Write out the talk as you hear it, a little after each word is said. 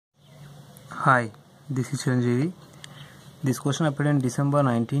Hi, this is Chiranjeevi. This question appeared in December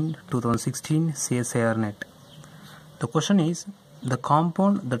 19, 2016 CSIR Net. The question is, the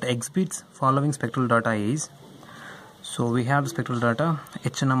compound that exhibits following spectral data is, so we have the spectral data,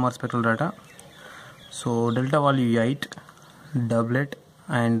 NMR spectral data, so delta value 8, doublet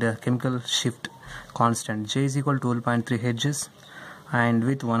and chemical shift constant J is equal to 12.3 Hz and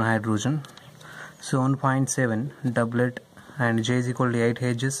with 1 hydrogen, 7.7 doublet and J is equal to 8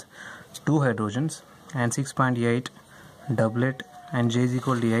 Hz, 2 hydrogens, and 6.8 doublet and J is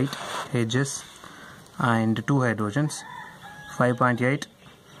equal to 8 Hz and 2 hydrogens, 5.8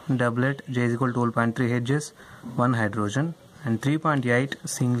 doublet J is equal to 12.3 Hz, 1 hydrogen, and 3.8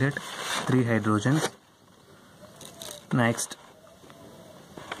 singlet 3 hydrogens. Next,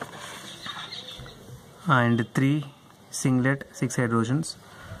 and 3 singlet 6 hydrogens.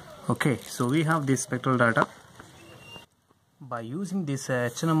 Okay, so we have this spectral data. By using this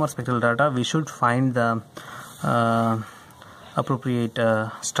NMR spectral data, we should find the appropriate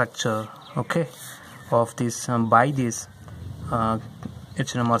structure, okay, of this by this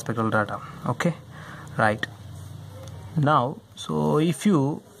NMR spectral data. Okay, right. Now, so if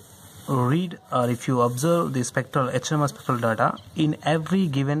you read or if you observe the spectral NMR spectral data in every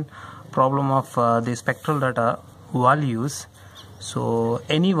given problem of the spectral data values, so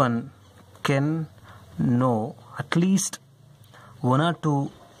anyone can know at least one or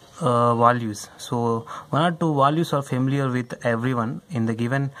two values. So one or two values are familiar with everyone in the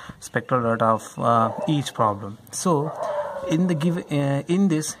given spectral data of each problem. So in the in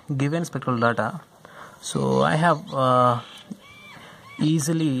this given spectral data, so I have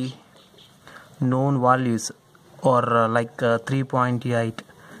easily known values or like 3.8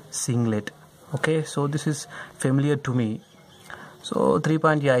 singlet. Okay, so this is familiar to me. So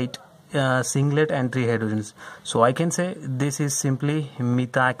 3.8 singlet and 3 hydrogens. So I can say this is simply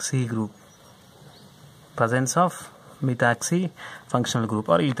methoxy group, presence of methoxy functional group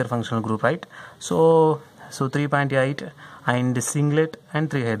or ether functional group, right? So 3.8 and singlet and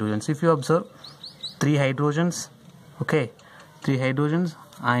 3 hydrogens. If you observe 3 hydrogens, okay, 3 hydrogens,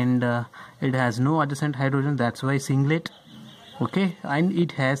 and it has no adjacent hydrogen, that's why singlet, okay, and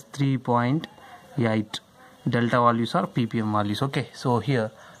it has 3.8 delta values or ppm values. Okay, so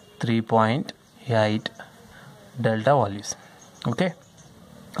here 3.8 delta values. Okay,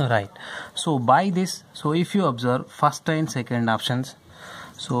 right. So by this, so if you observe first and second options,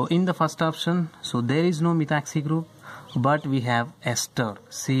 so in the first option, so there is no methoxy group, but we have ester,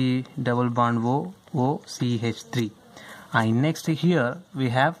 C double bond O CH3, and next here we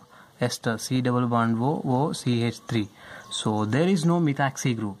have ester, C double bond O CH3. So there is no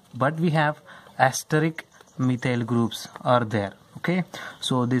methoxy group, but we have esteric methyl groups are there. Okay,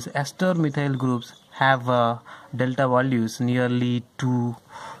 so these ester methyl groups have delta values nearly 2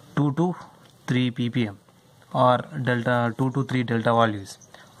 to 3 ppm or delta 2 to 3 delta values.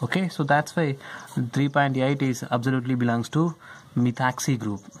 Okay, so that's why 3.8 is absolutely belongs to methoxy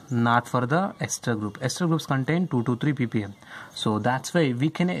group, not for the ester group. Ester groups contain 2 to 3 ppm. So that's why we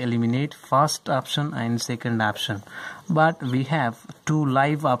can eliminate first option and second option, but we have two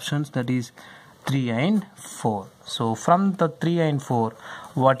live options, that is 3 and 4. So from the 3 and 4,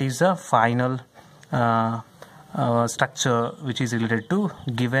 what is the final structure which is related to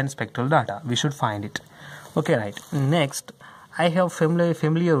given spectral data? We should find it. Okay, right. Next, I have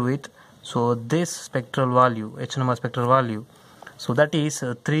familiar with, so this spectral value, NMR spectral value, so that is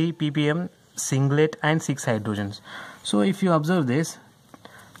 3 ppm singlet and 6 hydrogens. So if you observe this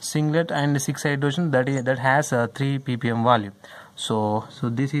singlet and 6 hydrogen, that has a 3 ppm value. So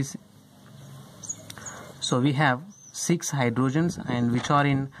this is, so we have 6 hydrogens and which are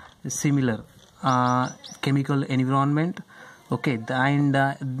in similar chemical environment. Okay, and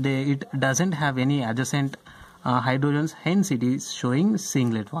it doesn't have any adjacent hydrogens, hence it is showing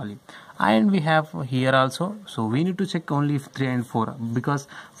singlet value. And we have here also, so we need to check only 3 and 4 because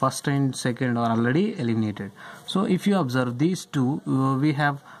first and second are already eliminated. So if you observe these two, we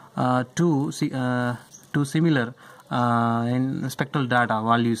have two similar in spectral data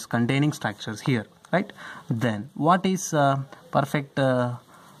values containing structures here, right? Then what is perfect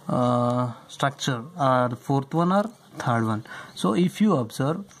structure, fourth one or third one? So if you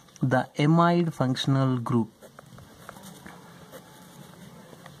observe the amide functional group,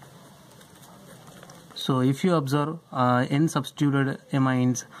 so if you observe N substituted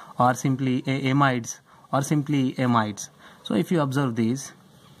amines or simply amides or simply amides, so if you observe these,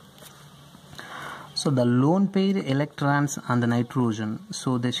 so the lone pair electrons on the nitrogen,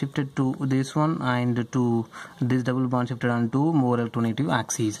 so they shifted to this one and to this double bond shifted on to more electronegative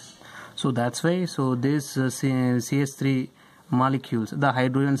axes. So that's why, so this CS3 molecules, the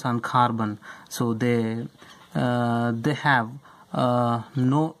hydrogens and carbon, so they have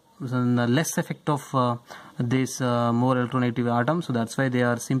no less effect of this more electronegative atom, so that's why they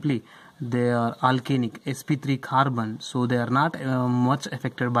are alkenic sp3 carbon, so they are not much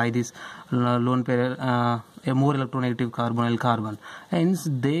affected by this lone pair a more electronegative carbonyl carbon. Hence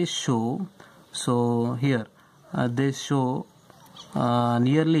they show, so here they show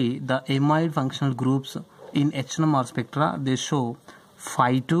nearly the amide functional groups in NMR spectra. They show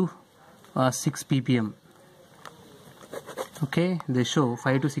 5 to 6 ppm. Okay, they show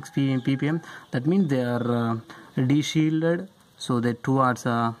 5 to 6 ppm. That means they are de-shielded, so they towards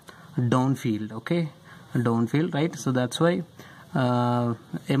downfield. Okay, downfield, right? So that's why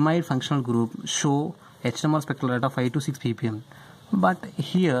amide functional group show NMR spectral data 5 to 6 ppm. But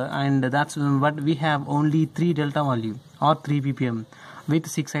here, and that's what we have, only 3 delta value or 3 ppm with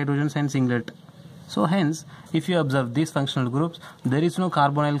 6 hydrogens and singlet. So hence, if you observe these functional groups, there is no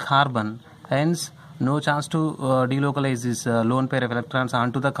carbonyl carbon, hence no chance to delocalize this lone pair of electrons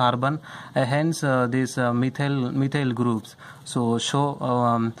onto the carbon. Hence these methyl groups, so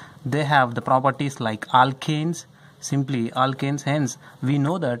show they have the properties like alkanes, simply alkanes. Hence we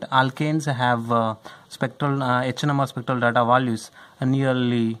know that alkanes have spectral NMR spectral data values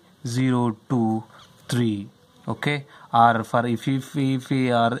nearly 0 to 3. Okay, or for if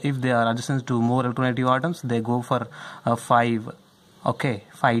they are adjacent to more electronegative atoms, they go for 5. Okay,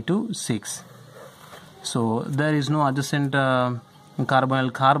 5 to 6. So there is no adjacent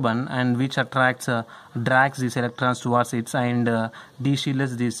carbonyl carbon, and which drags these electrons towards it and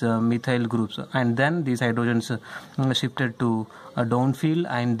de-shields these methyl groups, and then these hydrogens shifted to downfield,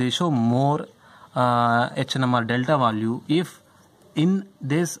 and they show more NMR delta value if in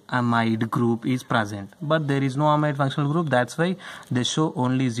this amide group is present, but there is no amide functional group. That's why they show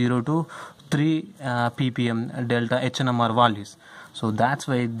only 0 to 3 ppm delta NMR values. So that's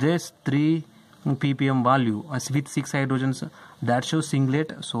why this 3 ppm value with 6 hydrogens, that shows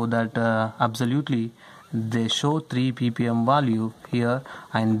singlet, so that absolutely they show 3 ppm value here,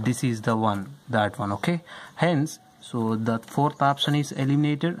 and this is the one, that one. Okay, hence so the fourth option is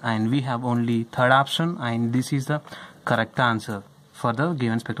eliminated, and we have only third option, and this is the correct answer for the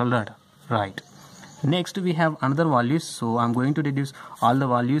given spectral data. Right, next we have another values, so I'm going to deduce all the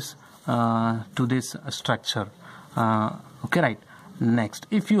values to this structure. Okay, right. Next,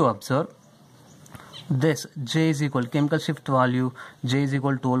 if you observe this, J is equal chemical shift value, J is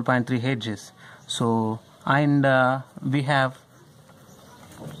equal to 12.3 Hz. So and we have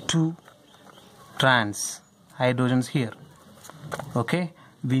 2 trans hydrogens here. Okay,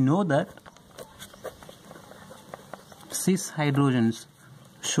 we know that cis hydrogens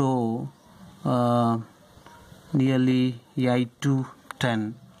show nearly 8 to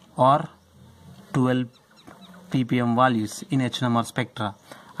 10 or 12 ppm values in NMR spectra,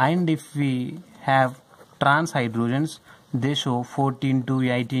 and if we have trans hydrogens, they show 14 to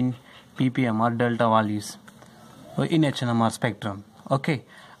 18 ppm or delta values in NMR spectrum. Okay,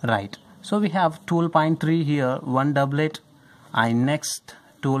 right. So we have 12.3 here, one doublet, and next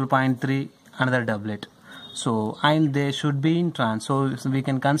 12.3 another doublet. So and they should be in trans, so we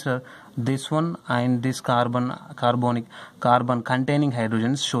can consider this one and this carbon containing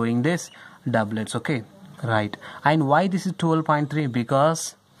hydrogens showing this doublets. Okay, right. And why this is 12.3?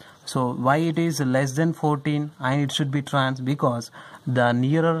 Because so why it is less than 14 and it should be trans? Because the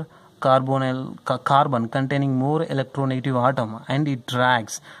nearer carbon containing more electronegative atom, and it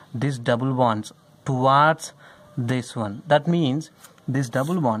drags this double bonds towards this one. That means this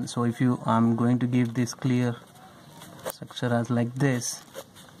double bond, so if you, I'm going to give this clear structure as like this.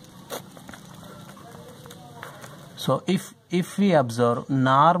 So if we observe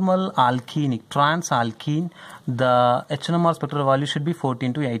normal alkenic trans alkene, the NMR spectral value should be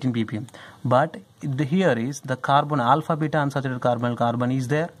 14 to 18 ppm, but here is the carbon alpha beta unsaturated carbonyl carbon is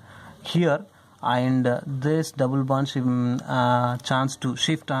there here, and this double bond chance to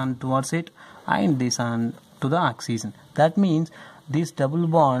shift on towards it, and this on to the oxygen. That means this double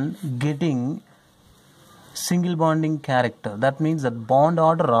bond getting single bonding character. That means the bond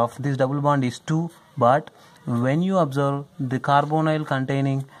order of this double bond is 2, but when you observe the carbonyl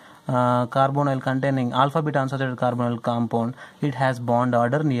containing alpha beta unsaturated carbonyl compound, it has bond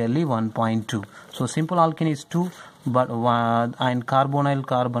order nearly 1.2. So simple alkene is 2, but and carbonyl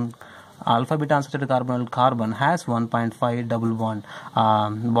carbon alpha beta unsaturated carbonyl carbon has 1.5 double bond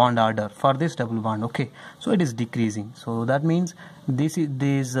bond order for this double bond. Okay, so it is decreasing. So that means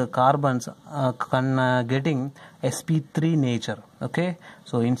these carbons getting sp3 nature. Okay,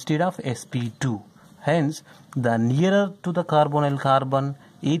 so instead of sp2, hence the nearer to the carbonyl carbon,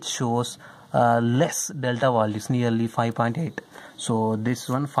 it shows less delta values, nearly 5.8. So this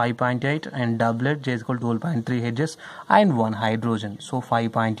one 5.8, and doublet J is equal to 12.3 Hz and 1 hydrogen, so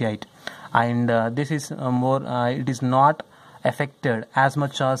 5.8. And this is more, it is not affected as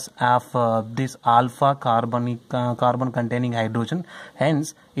much as of this alpha carbon containing hydrogen,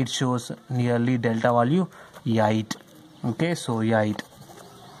 hence it shows nearly delta value 8. Okay, so 8.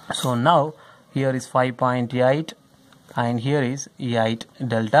 So now here is 5.8 and here is 8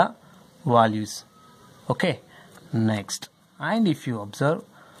 delta values. Okay, next, and if you observe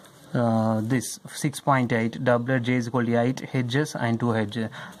this 6.8 doublet J is equal to 8 Hz and 2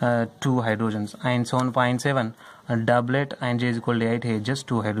 hydrogens, and 7.7 doublet and J is equal to 8 Hz,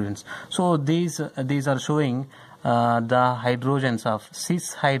 2 hydrogens. So these are showing the hydrogens of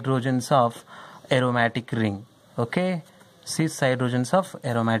cis hydrogens of aromatic ring. Okay, cis hydrogens of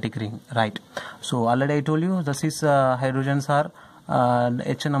aromatic ring, right? So already I told you the cis hydrogens are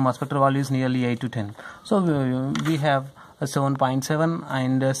NMR spectral value is nearly 8 to 10. So we have 7.7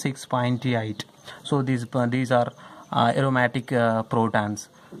 and 6.8. So these are aromatic protons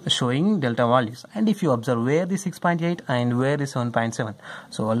showing delta values. And if you observe where the 6.8 and where the 7.7,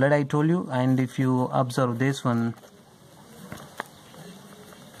 so already I told you. And if you observe this one,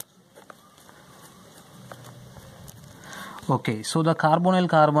 okay, so the carbonyl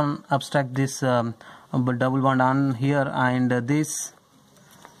carbon abstract this double bond on here, and this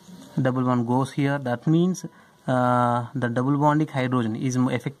double bond goes here. That means the double bondic hydrogen is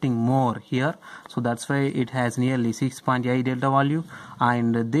affecting more here, so that's why it has nearly 6.8 delta value.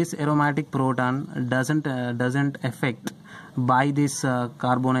 And this aromatic proton doesn't affect by this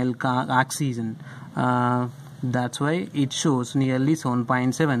carbonyl oxygen, that's why it shows nearly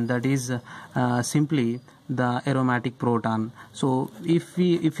 7.7. that is simply the aromatic proton. So if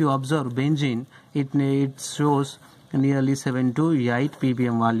you observe benzene, it shows nearly 7 to 8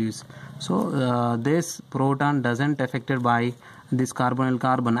 ppm values. So this proton doesn't affected by this carbonyl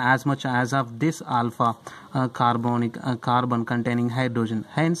carbon as much as of this alpha carbon containing hydrogen,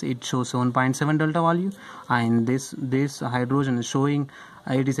 hence it shows 7.7 delta value. And this hydrogen is showing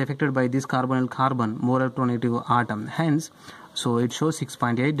it is affected by this carbonyl carbon more electronegative atom, hence so it shows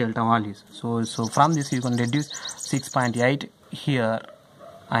 6.8 delta values. So from this you can deduce 6.8 here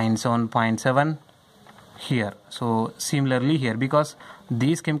and 7.7 here. So similarly here, because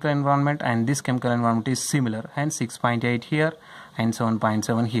this chemical environment and this chemical environment is similar, hence 6.8 here and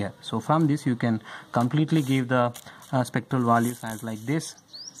 7.7 here. So from this you can completely give the spectral values as like this.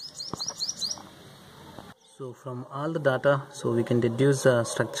 So from all the data, so we can deduce the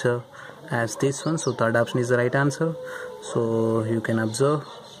structure as this one. So third option is the right answer. So you can observe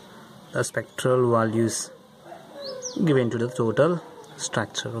the spectral values given to the total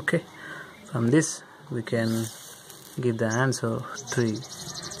structure. Okay, from this we can give the answer 3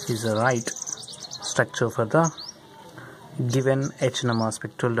 is the right structure for the given NMR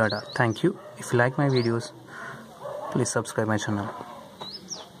spectral data. Thank you. If you like my videos, please subscribe my channel.